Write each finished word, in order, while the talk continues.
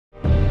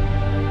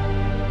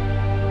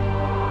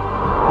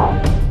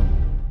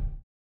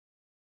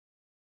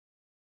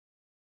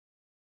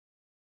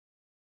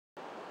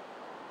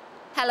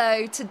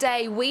Hello,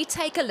 today we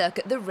take a look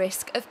at the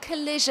risk of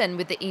collision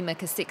with the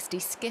Imoca 60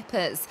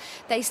 skippers.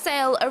 They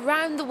sail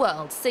around the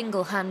world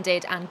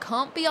single-handed and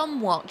can't be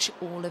on watch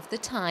all of the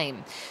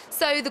time.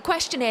 So the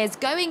question is,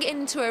 going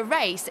into a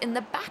race, in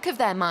the back of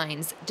their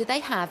minds, do they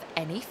have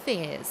any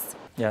fears?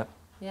 Yeah.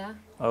 Yeah?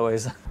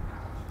 Always.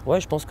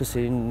 Ouais, je pense que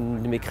c'est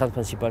une de mes craintes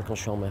principales quand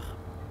je suis en mer.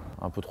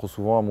 Un peu trop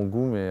souvent à mon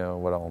goût, mais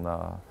voilà,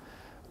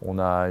 on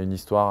a une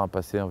histoire, un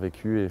passé, un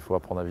vécu et il faut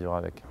apprendre à vivre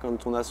avec.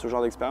 Quand on a ce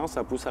genre d'expérience,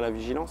 ça pousse à la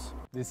vigilance.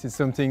 This is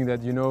something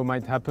that you know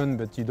might happen,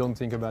 but you don't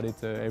think about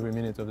it every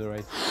minute of the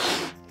race.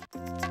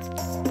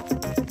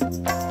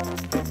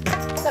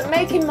 So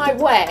making my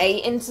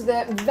way into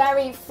the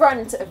very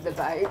front of the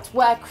boat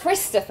where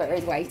Christopher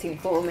is waiting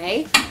for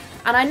me.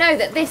 And I know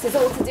that this is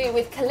all to do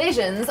with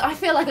collisions. I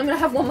feel like I'm going to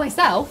have one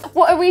myself.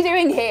 What are we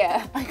doing here?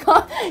 I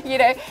can't, you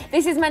know,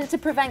 this is meant to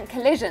prevent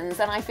collisions,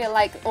 and I feel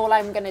like all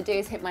I'm going to do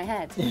is hit my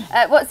head.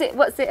 What's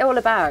it all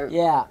about?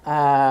 Yeah,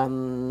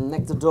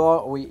 next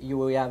door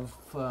we have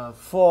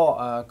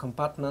four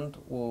compartments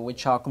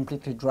which are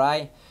completely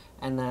dry,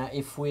 and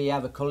if we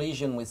have a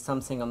collision with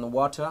something on the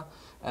water,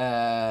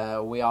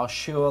 we are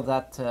sure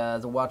that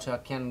the water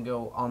can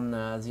go on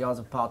the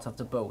other part of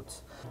the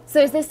boat.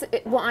 So is this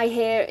what I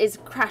hear is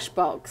crash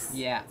box?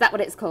 Yeah. Is that what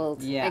it's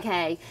called? Yeah.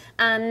 Okay.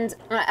 And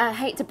I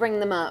hate to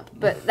bring them up,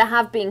 but there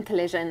have been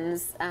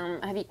collisions.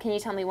 Can you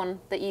tell me one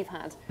that you've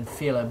had? I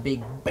feel a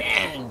big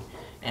bang,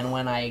 and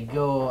when I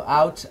go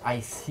out,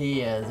 I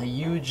see the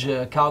huge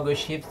cargo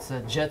ships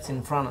just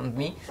in front of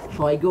me.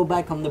 So I go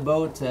back on the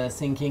boat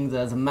thinking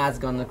the mast's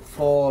gonna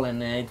fall,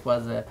 and it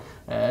was a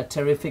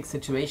terrific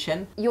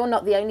situation. You're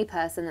not the only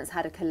person that's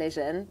had a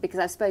collision, because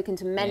I've spoken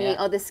to many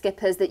Yeah. other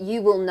skippers that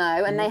you will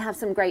know, and they have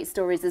some great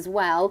stories as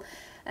well.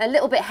 A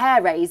little bit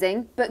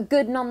hair-raising, but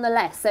good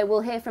nonetheless. So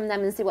we'll hear from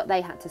them and see what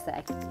they had to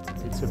say.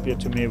 It's appeared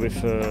to me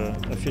with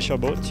a fisher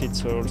boat.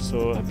 It's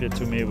also appeared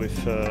to me with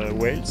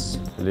whales.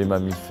 Les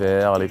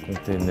mammifères, les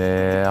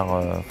containers,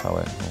 enfin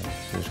ouais,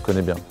 bon, je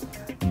connais bien.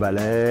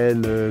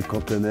 Baleines,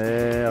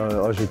 conteneurs,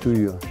 oh j'ai tout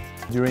eu.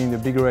 During the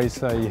big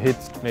race I hit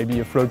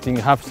maybe a floating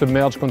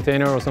half-submerged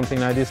container or something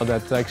like this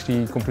that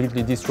actually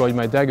completely destroyed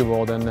my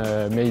daggerboard and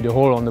made a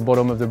hole on the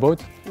bottom of the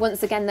boat.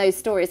 Once again, those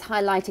stories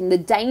highlighting the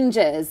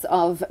dangers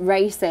of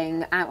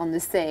racing out on the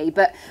sea.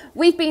 But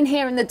we've been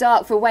here in the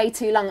dark for way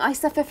too long. I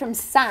suffer from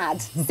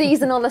SAD,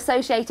 seasonal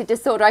associated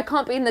disorder. I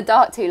can't be in the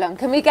dark too long.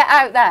 Can we get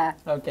out there?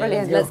 Okay,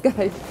 brilliant, let's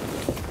go.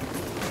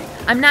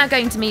 I'm now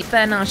going to meet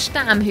Bernard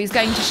Stam, who's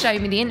going to show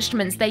me the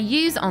instruments they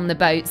use on the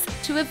boats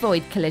to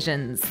avoid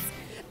collisions.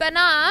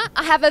 Bernard,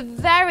 I have a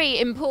very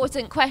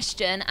important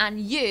question, and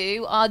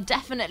you are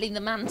definitely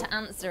the man to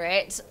answer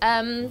it.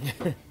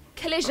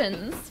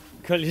 Collisions.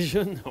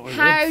 Collision?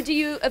 How do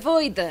you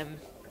avoid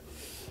them?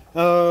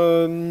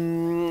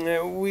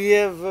 We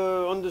have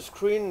on the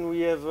screen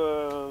we have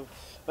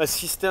a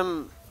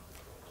system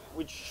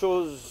which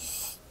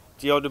shows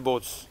the other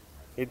boats.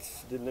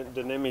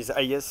 The name is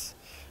IS,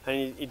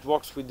 and it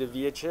works with the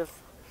VHF.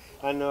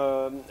 And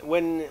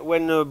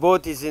when a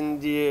boat is in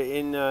the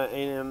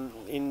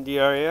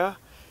area,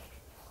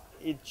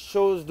 it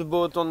shows the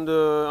boat on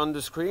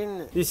the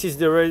screen. This is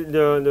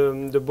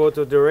the boat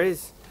of the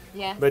race.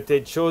 Yeah. But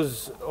it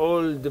shows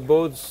all the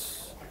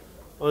boats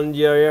on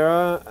the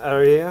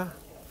area.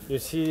 You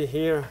see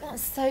here.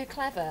 That's so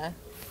clever.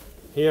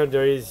 Here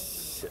there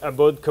is a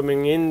boat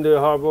coming in the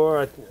harbor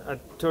at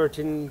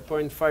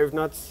 13.5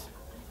 knots.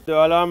 The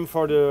alarm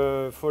for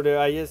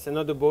the IS,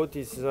 another boat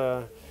is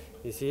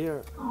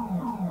here.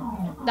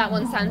 That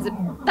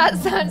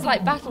sounds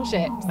like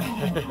battleships.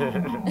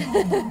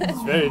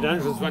 It's very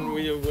dangerous when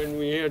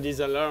we hear this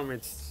alarm.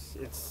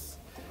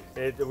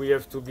 We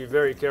have to be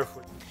very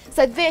careful.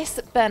 So this,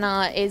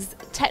 Bernard, is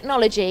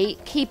technology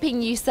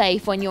keeping you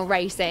safe when you're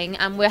racing,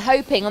 and we're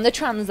hoping on the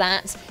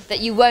Transat that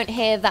you won't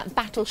hear that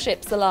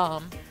battleship's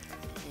alarm.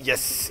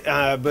 Yes,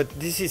 but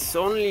this is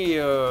only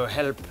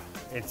help.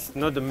 It's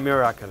not a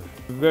miracle.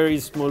 Very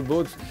small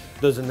boats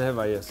doesn't have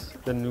IS.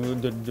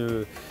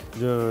 The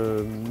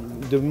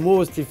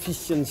most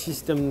efficient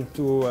system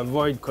to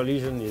avoid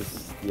collision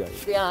is the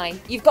IS. The eye.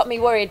 You've got me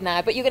worried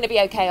now, but you're going to be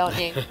okay, aren't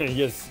you?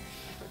 Yes.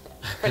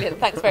 Brilliant.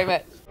 Thanks very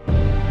much.